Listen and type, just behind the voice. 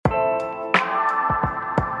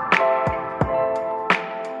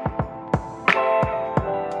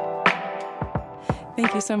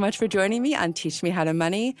Thank you so much for joining me on Teach Me How to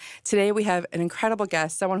Money. Today we have an incredible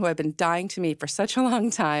guest, someone who I've been dying to meet for such a long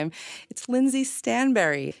time. It's Lindsay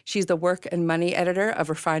Stanberry. She's the work and money editor of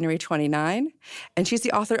Refinery 29, and she's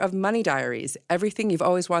the author of Money Diaries, everything you've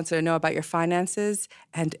always wanted to know about your finances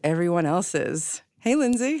and everyone else's. Hey,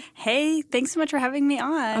 Lindsay. Hey, thanks so much for having me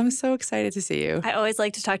on. I'm so excited to see you. I always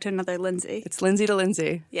like to talk to another Lindsay. It's Lindsay to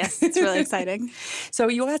Lindsay. Yes, it's really exciting. So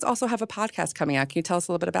you guys also have a podcast coming out. Can you tell us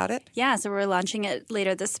a little bit about it? Yeah, so we're launching it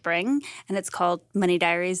later this spring, and it's called Money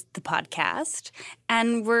Diaries, the podcast.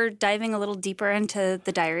 And we're diving a little deeper into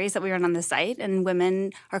the diaries that we run on the site, and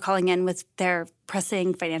women are calling in with their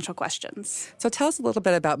pressing financial questions. So tell us a little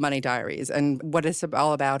bit about Money Diaries and what it's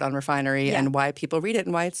all about on Refinery and why people read it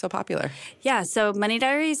and why it's so popular. Yeah, so Money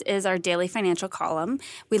Diaries is our daily financial column.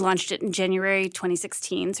 We launched it in January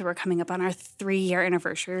 2016, so we're coming up on our 3-year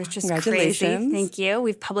anniversary, which is crazy. Thank you.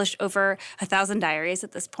 We've published over 1,000 diaries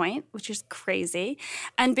at this point, which is crazy.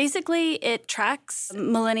 And basically, it tracks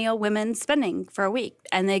millennial women's spending for a week,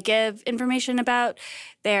 and they give information about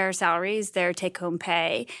their salaries, their take-home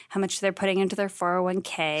pay, how much they're putting into their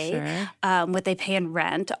 401k, what they pay in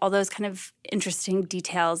rent, all those kind of interesting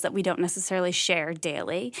details that we don't necessarily share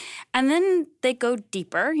daily. And then they go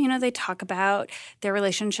deeper. You know, they talk about their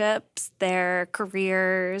relationships, their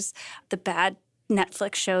careers, the bad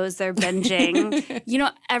Netflix shows they're binging, you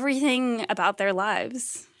know, everything about their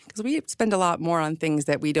lives. Because we spend a lot more on things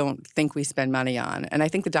that we don't think we spend money on. And I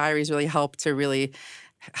think the diaries really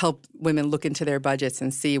help women look into their budgets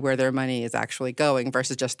and see where their money is actually going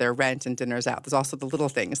versus just their rent and dinners out. There's also the little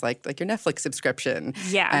things like your Netflix subscription.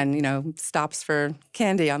 Yeah. And, you know, stops for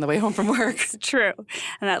candy on the way home from work. It's true.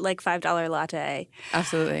 And that $5 latte.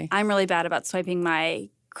 Absolutely. I'm really bad about swiping my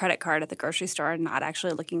credit card at the grocery store and not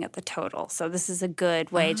actually looking at the total. So this is a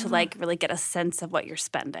good way to really get a sense of what you're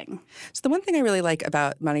spending. So the one thing I really like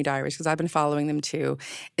about Money Diaries, because I've been following them too,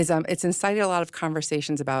 is it's incited a lot of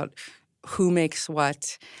conversations about who makes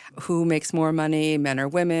what, who makes more money, men or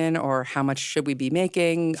women, or how much should we be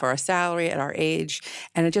making for our salary at our age.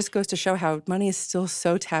 And it just goes to show how money is still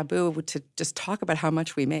so taboo to just talk about how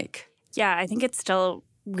much we make. Yeah, I think it's still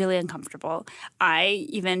really uncomfortable. I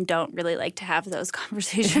even don't really like to have those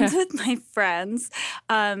conversations with my friends.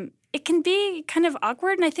 It can be kind of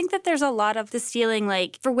awkward, and I think that there's a lot of this feeling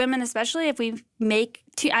for women especially, if we make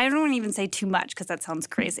I don't want to even say too much because that sounds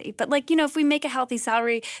crazy, but if we make a healthy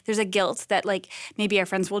salary, there's a guilt that maybe our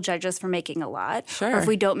friends will judge us for making a lot. Sure. Or if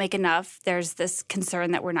we don't make enough, there's this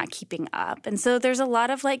concern that we're not keeping up. And so there's a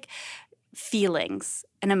lot of feelings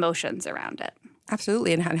and emotions around it.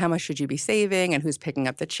 Absolutely. And how much should you be saving and who's picking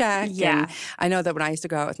up the check? Yeah. And I know that when I used to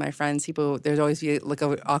go out with my friends, there's always be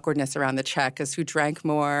an awkwardness around the check because who drank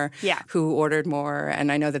more, who ordered more.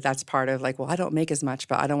 And I know that that's part of I don't make as much,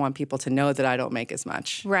 but I don't want people to know that I don't make as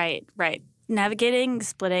much. Right, right. Navigating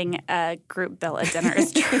splitting a group bill at dinner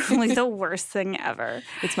is truly the worst thing ever.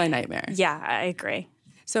 It's my nightmare. Yeah, I agree.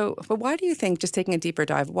 So, but why do you think, just taking a deeper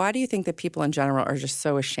dive, why do you think that people in general are just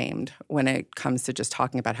so ashamed when it comes to just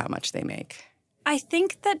talking about how much they make? I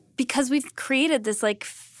think that because we've created this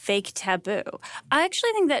fake taboo. I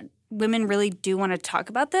actually think that women really do want to talk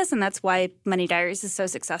about this, and that's why Money Diaries is so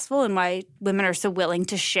successful and why women are so willing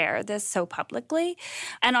to share this so publicly,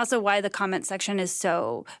 and also why the comment section is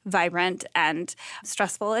so vibrant and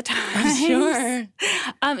stressful at times. Sure.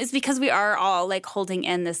 It's because we are all holding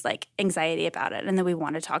in this anxiety about it, and then we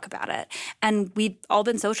want to talk about it. And we've all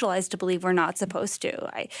been socialized to believe we're not supposed to.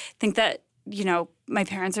 I think that my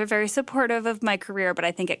parents are very supportive of my career, but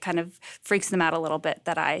I think it kind of freaks them out a little bit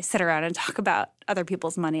that I sit around and talk about other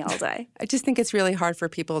people's money all day. I just think it's really hard for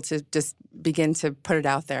people to just begin to put it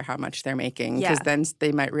out there how much they're making, because then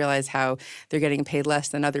they might realize how they're getting paid less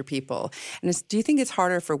than other people. And do you think it's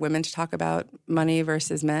harder for women to talk about money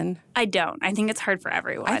versus men? I don't. I think it's hard for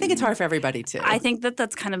everyone. I think it's hard for everybody, too. I think that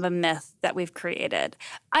that's kind of a myth that we've created.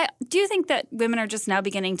 I do think that women are just now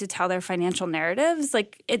beginning to tell their financial narratives.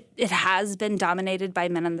 It has been dominated by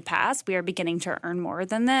men in the past. We are beginning to earn more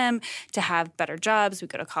than them, to have better jobs. We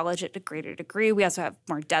go to college at a greater degree. We also have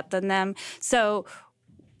more debt than them. So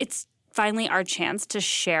it's finally our chance to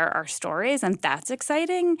share our stories, and that's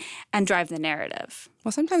exciting, and drive the narrative.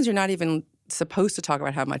 Well, sometimes you're not even supposed to talk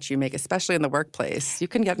about how much you make, especially in the workplace. You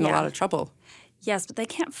can get in a lot of trouble. Yes, but they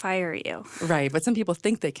can't fire you. Right, but some people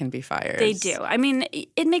think they can be fired. They do. I mean,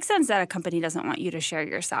 it makes sense that a company doesn't want you to share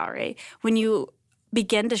your salary. When you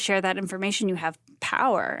begin to share that information, you have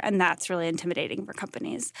power, and that's really intimidating for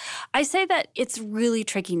companies. I say that it's really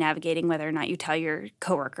tricky navigating whether or not you tell your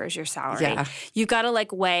coworkers your salary. Yeah. You got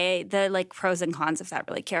to weigh the pros and cons of that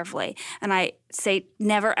really carefully. And I say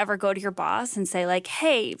never ever go to your boss and say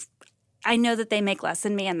hey, I know that they make less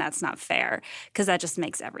than me, and that's not fair because that just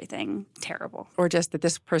makes everything terrible. Or just that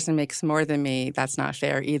this person makes more than me, that's not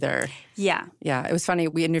fair either. Yeah. Yeah. It was funny.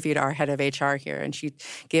 We interviewed our head of HR here, and she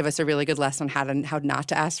gave us a really good lesson on how not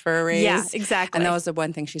to ask for a raise. Yeah, exactly. And that was the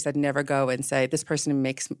one thing she said, never go and say, this person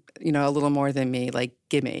makes, a little more than me, like,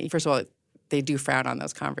 give me. First of all, they do frown on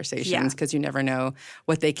those conversations because you never know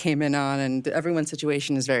what they came in on, and everyone's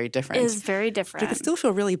situation is very different. It is very different. But it can still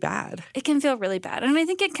feel really bad. It can feel really bad. And I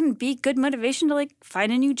think it can be good motivation to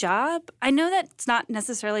find a new job. I know that it's not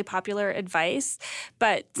necessarily popular advice,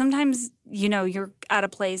 but sometimes, you're at a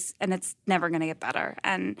place and it's never going to get better.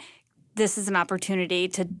 And this is an opportunity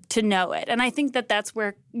to know it. And I think that that's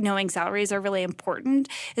where knowing salaries are really important,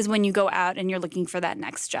 is when you go out and you're looking for that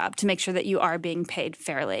next job, to make sure that you are being paid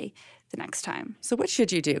fairly the next time. So what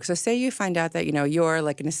should you do? So say you find out that, you're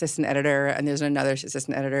like an assistant editor and there's another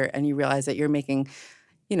assistant editor, and you realize that you're making,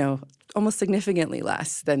 almost significantly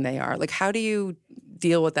less than they are. Like, how do you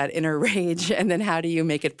deal with that inner rage, and then how do you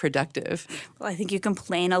make it productive? Well, I think you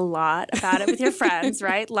complain a lot about it with your friends,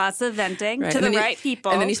 right? Lots of venting to the right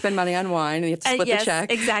people. And then you spend money on wine, and you have to split the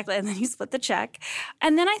check. Exactly. And then you split the check.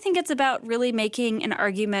 And then I think it's about really making an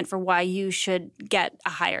argument for why you should get a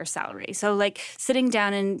higher salary. So sitting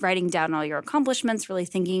down and writing down all your accomplishments, really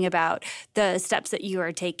thinking about the steps that you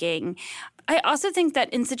are taking. I also think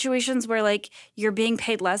that in situations where you're being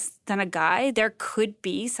paid less than a guy, there could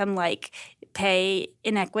be some pay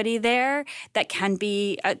inequity there that can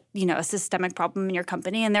be a systemic problem in your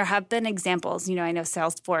company. And there have been examples. I know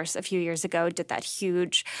Salesforce a few years ago did that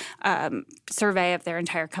huge survey of their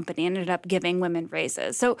entire company and ended up giving women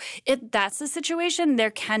raises. So if that's the situation,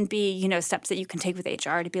 there can be, steps that you can take with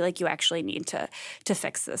HR to be you actually need to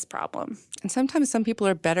fix this problem. And sometimes some people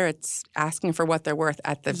are better at asking for what they're worth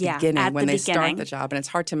at the beginning when they start the job. And it's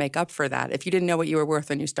hard to make up for that. If you didn't know what you were worth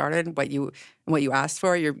when you started, what you asked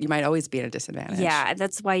for, you might always be at a disadvantage. Yeah,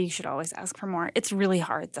 that's why you should always ask for more. It's really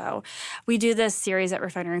hard, though. We do this series at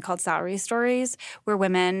Refinery called Salary Stories, where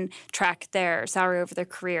women track their salary over their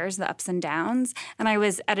careers, the ups and downs. And I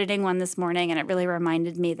was editing one this morning, and it really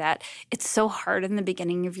reminded me that it's so hard in the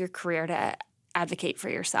beginning of your career to advocate for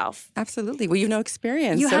yourself. Absolutely. Well, you have no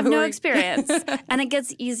experience. You have no experience. And it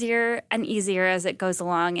gets easier and easier as it goes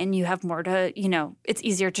along, and you have more to, it's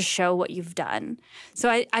easier to show what you've done. So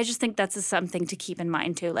I just think that's something to keep in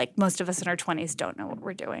mind, too. Most of us in our 20s don't know what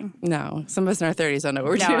we're doing. No. Some of us in our 30s don't know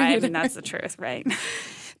what we're doing. No, I mean, that's the truth, right?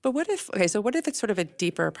 But what if it's sort of a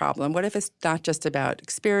deeper problem? What if it's not just about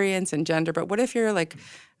experience and gender, but what if you're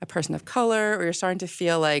a person of color, or you're starting to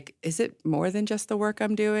feel is it more than just the work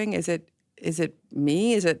I'm doing? Is it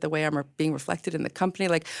me? Is it the way I'm being reflected in the company?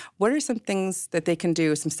 What are some things that they can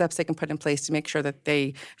do, some steps they can put in place to make sure that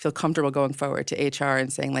they feel comfortable going forward to HR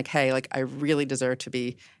and saying hey, I really deserve to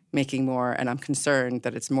be making more, and I'm concerned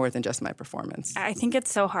that it's more than just my performance? I think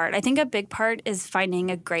it's so hard. I think a big part is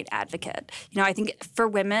finding a great advocate. I think for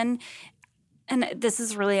women, and this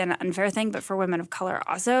is really an unfair thing, but for women of color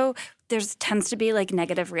also, there tends to be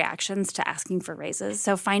negative reactions to asking for raises.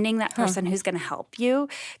 So finding that person who's going to help you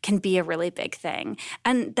can be a really big thing.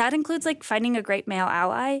 And that includes finding a great male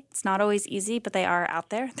ally. It's not always easy, but they are out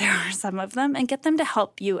there. There are some of them, and get them to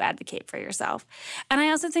help you advocate for yourself. And I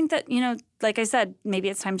also think that, like I said, maybe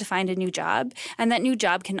it's time to find a new job, and that new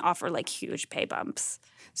job can offer huge pay bumps.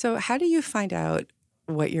 So how do you find out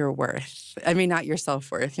what you're worth? I mean, not your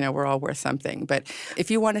self-worth. We're all worth something. But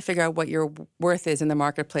if you want to figure out what your worth is in the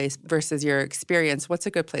marketplace versus your experience, what's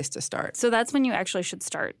a good place to start? So that's when you actually should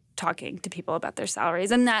start talking to people about their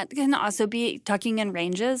salaries. And that can also be talking in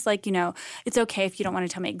ranges. It's okay if you don't want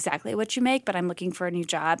to tell me exactly what you make, but I'm looking for a new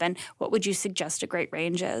job. And what would you suggest a great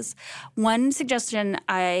range is? One suggestion,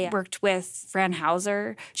 I worked with Fran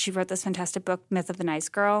Hauser. She wrote this fantastic book, Myth of the Nice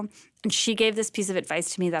Girl. And she gave this piece of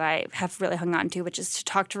advice to me that I have really hung on to, which is to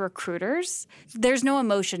talk to recruiters. There's no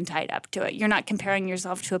emotion tied up to it. You're not comparing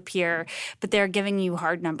yourself to a peer, but they're giving you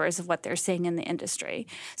hard numbers of what they're seeing in the industry.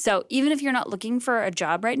 So even if you're not looking for a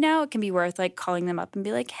job right now, it can be worth calling them up and be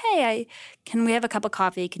hey, can we have a cup of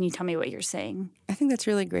coffee? Can you tell me what you're seeing? I think that's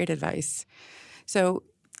really great advice. So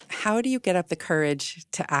how do you get up the courage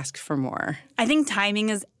to ask for more? I think timing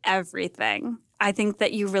is everything. I think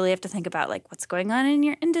that you really have to think about what's going on in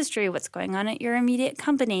your industry, what's going on at your immediate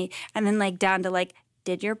company, and then down to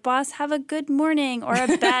did your boss have a good morning or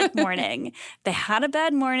a bad morning? They had a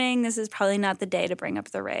bad morning. This is probably not the day to bring up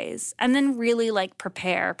the raise. And then really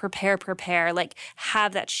prepare.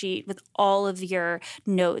 Have that sheet with all of your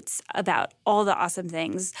notes about all the awesome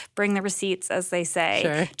things. Bring the receipts, as they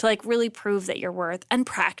say, to really prove that you're worth. And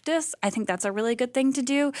practice. I think that's a really good thing to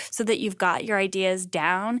do so that you've got your ideas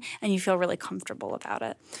down and you feel really comfortable about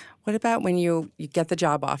it. What about when you get the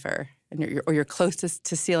job offer? and you're close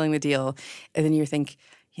to sealing the deal, and then you think,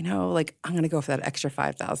 I'm going to go for that extra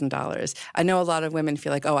 $5,000. I know a lot of women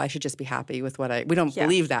feel like, I should just be happy with we don't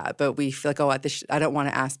believe that, but we feel like, I don't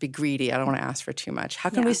want to be greedy. I don't want to ask for too much. How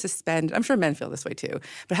can we suspend, I'm sure men feel this way too,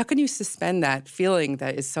 but how can you suspend that feeling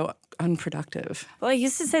that is so unproductive? Well, I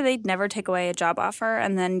used to say they'd never take away a job offer,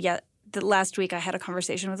 and then yet last week I had a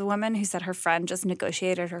conversation with a woman who said her friend just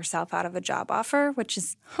negotiated herself out of a job offer, which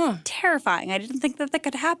is terrifying. I didn't think that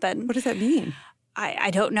could happen. What does that mean?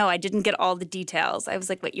 I don't know. I didn't get all the details. I was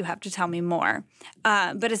like, wait, you have to tell me more.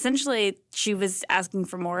 But essentially, she was asking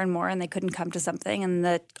for more and more, and they couldn't come to something, and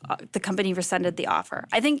the company rescinded the offer.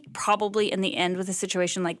 I think probably in the end with a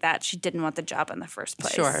situation like that, she didn't want the job in the first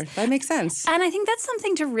place. Sure. That makes sense. And I think that's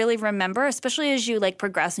something to really remember, especially as you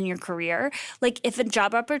progress in your career. If a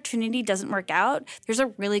job opportunity doesn't work out, there's a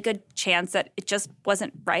really good chance that it just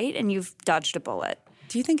wasn't right and you've dodged a bullet.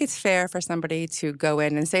 Do you think it's fair for somebody to go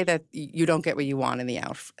in and say that you don't get what you want in the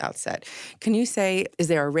outset? Can you say, is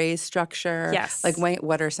there a raise structure? Yes.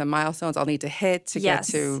 What are some milestones I'll need to hit to get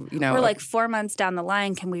to, Or 4 months down the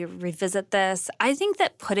line, can we revisit this? I think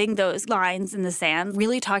that putting those lines in the sand,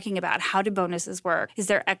 really talking about how do bonuses work? Is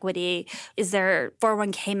there equity? Is there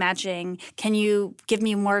 401k matching? Can you give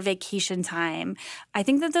me more vacation time? I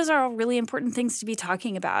think that those are all really important things to be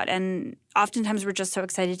talking about. And oftentimes we're just so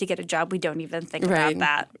excited to get a job, we don't even think about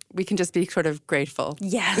that. We can just be sort of grateful.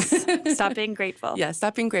 Yes. Stop being grateful. Yeah,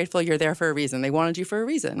 stop being grateful. You're there for a reason. They wanted you for a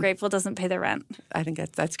reason. Grateful doesn't pay the rent. I think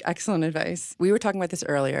that's excellent advice. We were talking about this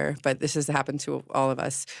earlier, but this has happened to all of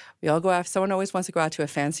us. We all go out. Someone always wants to go out to a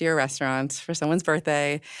fancier restaurant for someone's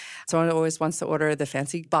birthday. Someone always wants to order the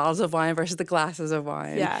fancy bottles of wine versus the glasses of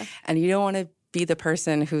wine. Yeah. And you don't want to be the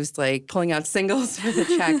person who's pulling out singles for the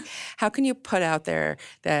check. How can you put out there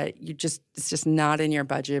that it's just not in your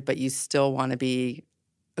budget, but you still want to be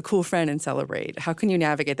a cool friend and celebrate? How can you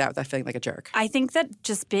navigate that without feeling like a jerk? I think that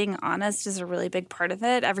just being honest is a really big part of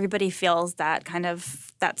it. Everybody feels that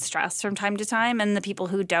that stress from time to time, and the people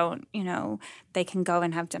who don't, they can go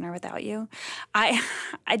and have dinner without you. I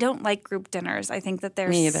don't like group dinners. I think that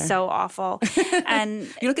they're so awful. And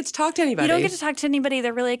you don't get to talk to anybody. You don't get to talk to anybody.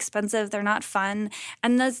 They're really expensive. They're not fun.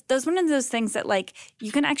 And those one of those things that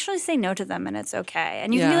you can actually say no to them and it's okay.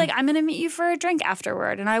 And you can be like, I'm going to meet you for a drink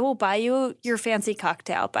afterward and I will buy you your fancy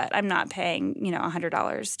cocktail, but I'm not paying,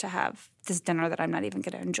 $100 to have this dinner that I'm not even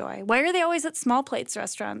going to enjoy. Why are they always at small plates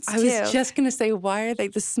restaurants too? I was just going to say, why are they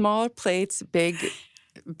the small plates, big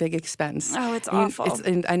expense? Oh, it's awful.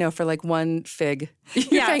 And I know for one fig,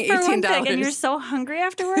 you're paying $18. For one fig, and you're so hungry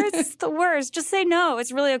afterwards. It's the worst. Just say no.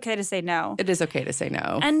 It's really okay to say no. It is okay to say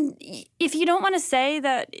no. And if you don't want to say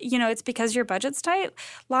that, it's because your budget's tight,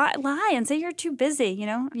 lie and say you're too busy.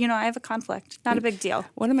 I have a conflict. Not a big deal.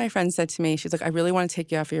 One of my friends said to me, she's like, I really want to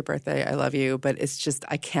take you out for your birthday. I love you, but it's just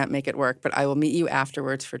I can't make it work. But I will meet you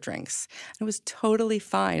afterwards for drinks. And it was totally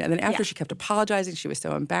fine. And then after she kept apologizing, she was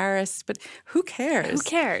so embarrassed. But who cares? Who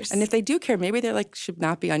cares? And if they do care, maybe they're should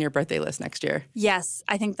not be on your birthday list next year. Yes,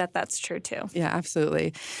 I think that's true too. Yeah,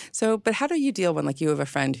 absolutely. So, but how do you deal when you have a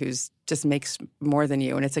friend who's just makes more than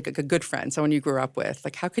you and it's a good friend, someone you grew up with?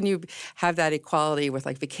 How can you have that equality with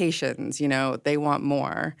vacations? They want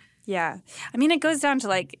more. Yeah. I mean, it goes down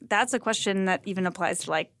to that's a question that even applies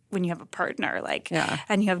to when you have a partner,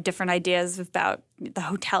 and you have different ideas about the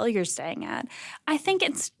hotel you're staying at. I think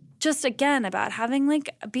it's just, again, about having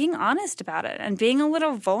being honest about it and being a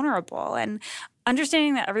little vulnerable and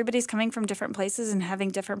understanding that everybody's coming from different places and having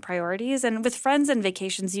different priorities. And with friends and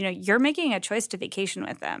vacations, you're making a choice to vacation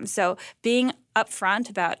with them. So being upfront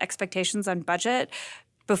about expectations on budget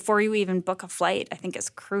before you even book a flight, I think is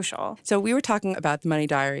crucial. So we were talking about the Money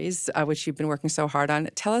Diaries, which you've been working so hard on.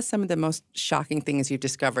 Tell us some of the most shocking things you've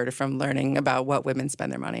discovered from learning about what women spend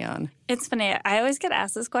their money on. It's funny. I always get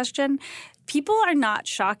asked this question. People are not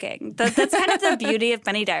shocking. That's kind of the beauty of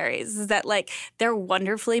Money Diaries is that they're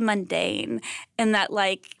wonderfully mundane and that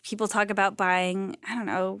people talk about buying,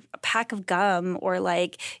 a pack of gum or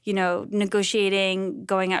negotiating,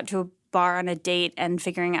 going out to a bar on a date and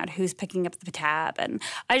figuring out who's picking up the tab. And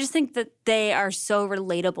I just think that they are so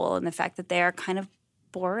relatable in the fact that they are kind of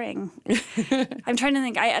boring. I'm trying to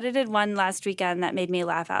think. I edited one last weekend that made me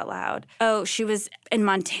laugh out loud. Oh, she was in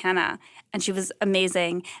Montana and she was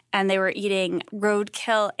amazing. And they were eating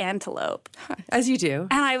roadkill antelope. As you do.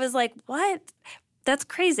 And I was like, what? That's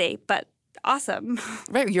crazy, but awesome.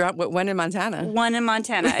 Right. You're out when in Montana? One in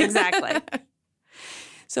Montana, exactly.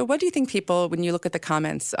 So what do you think people, when you look at the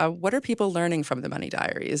comments, what are people learning from the Money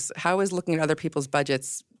Diaries? How is looking at other people's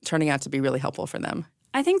budgets turning out to be really helpful for them?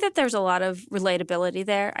 I think that there's a lot of relatability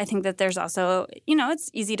there. I think that there's also, it's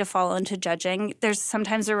easy to fall into judging. There's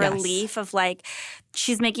sometimes a relief of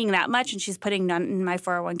she's making that much and she's putting none in my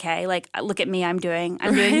 401k. Like, look at me, I'm doing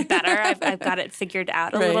better. I've got it figured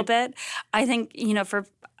out a little bit. I think, for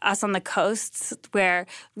us on the coasts, where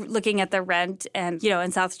looking at the rent and,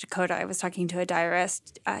 in South Dakota, I was talking to a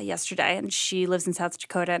diarist yesterday, and she lives in South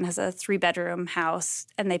Dakota and has a 3-bedroom house,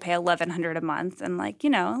 and they pay $1,100 a month. And a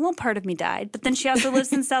little part of me died. But then she also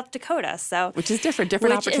lives in South Dakota, so which is different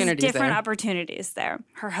opportunities there.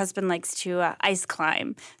 Her husband likes to ice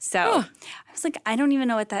climb, so I was like, I don't even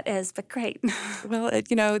know what that is, but great. Well,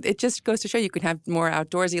 it just goes to show you can have more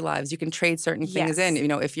outdoorsy lives. You can trade certain things in.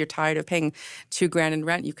 If you're tired of paying $2,000 in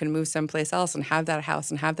rent, you can move someplace else and have that house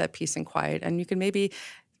and have that peace and quiet. And you can give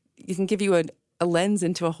you a lens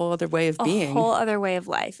into a whole other way of being. A whole other way of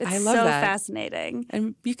life. It's I love so that. Fascinating.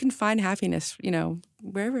 And you can find happiness,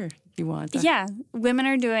 wherever you want. Yeah. Women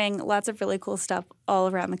are doing lots of really cool stuff all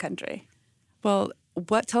around the country. Well,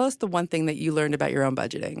 tell us the one thing that you learned about your own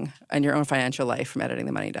budgeting and your own financial life from editing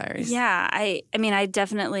the Money Diaries. Yeah, I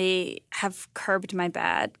definitely have curbed my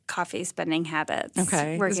bad coffee spending habits.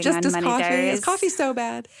 Okay. Working on Money Diaries. Is coffee so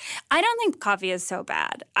bad? I don't think coffee is so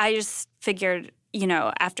bad. I just figured,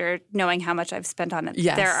 after knowing how much I've spent on it,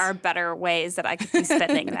 there are better ways that I could be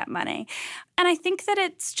spending that money. And I think that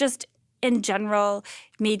it's just, in general,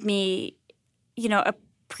 made me,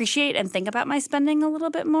 appreciate and think about my spending a little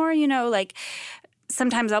bit more.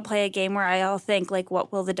 Sometimes I'll play a game where I'll think,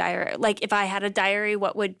 what will the diary – if I had a diary,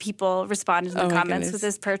 what would people respond in the comments with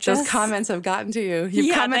this purchase? Those comments have gotten to you.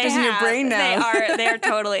 You've commenters in your brain now. They are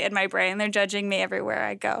totally in my brain. They're judging me everywhere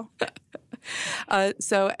I go.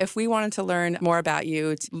 So if we wanted to learn more about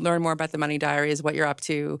you, to learn more about the Money Diaries, what you're up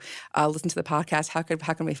to, listen to the podcast, how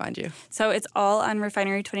can we find you? So it's all on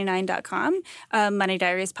refinery29.com. Money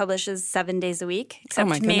Diaries publishes 7 days a week,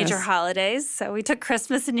 except major holidays. So we took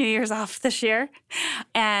Christmas and New Year's off this year.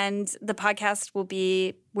 And the podcast will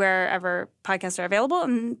be wherever podcasts are available,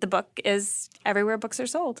 and the book is everywhere books are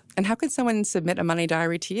sold. And how can someone submit a Money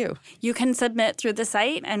Diary to you? You can submit through the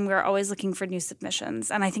site, and we're always looking for new submissions.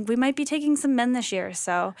 And I think we might be taking some men this year.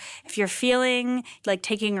 So if you're feeling like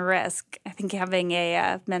taking a risk, I think having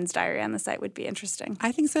a men's diary on the site would be interesting.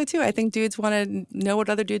 I think so, too. I think dudes want to know what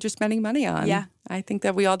other dudes are spending money on. Yeah. I think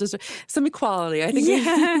that we all deserve some equality. I think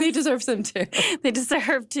they deserve some, too. They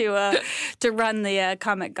deserve to run the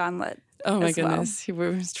comic gauntlet. Oh, my goodness. He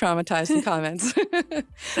was traumatized in comments.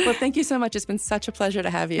 Well, thank you so much. It's been such a pleasure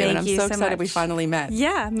to have you. And I'm so excited we finally met.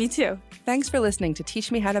 Yeah, me too. Thanks for listening to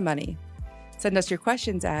Teach Me How to Money. Send us your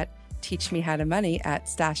questions at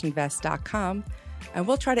teachmehowtomoney@stashinvest.com, and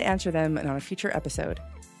we'll try to answer them on a future episode.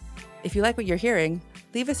 If you like what you're hearing,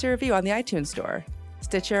 leave us a review on the iTunes Store,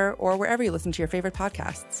 Stitcher, or wherever you listen to your favorite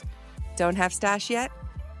podcasts. Don't have Stash yet?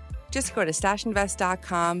 Just go to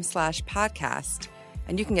stashinvest.com/podcast.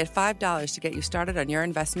 and you can get $5 to get you started on your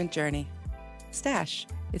investment journey. Stash.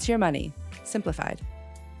 It's your money. Simplified.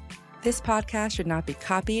 This podcast should not be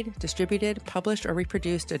copied, distributed, published, or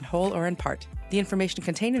reproduced in whole or in part. The information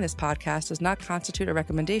contained in this podcast does not constitute a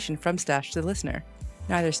recommendation from Stash to the listener.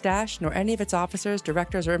 Neither Stash nor any of its officers,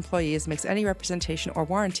 directors, or employees makes any representation or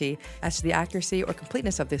warranty as to the accuracy or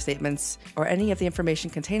completeness of the statements or any of the information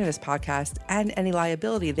contained in this podcast, and any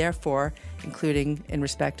liability therefore, including in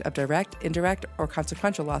respect of direct, indirect, or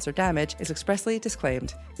consequential loss or damage, is expressly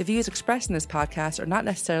disclaimed. The views expressed in this podcast are not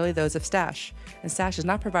necessarily those of Stash, and Stash is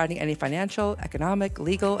not providing any financial, economic,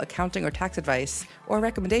 legal, accounting, or tax advice or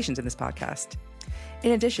recommendations in this podcast.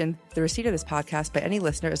 In addition, the receipt of this podcast by any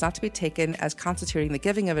listener is not to be taken as constituting the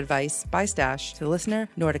giving of advice by Stash to the listener,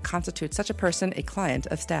 nor to constitute such a person a client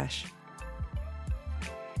of Stash.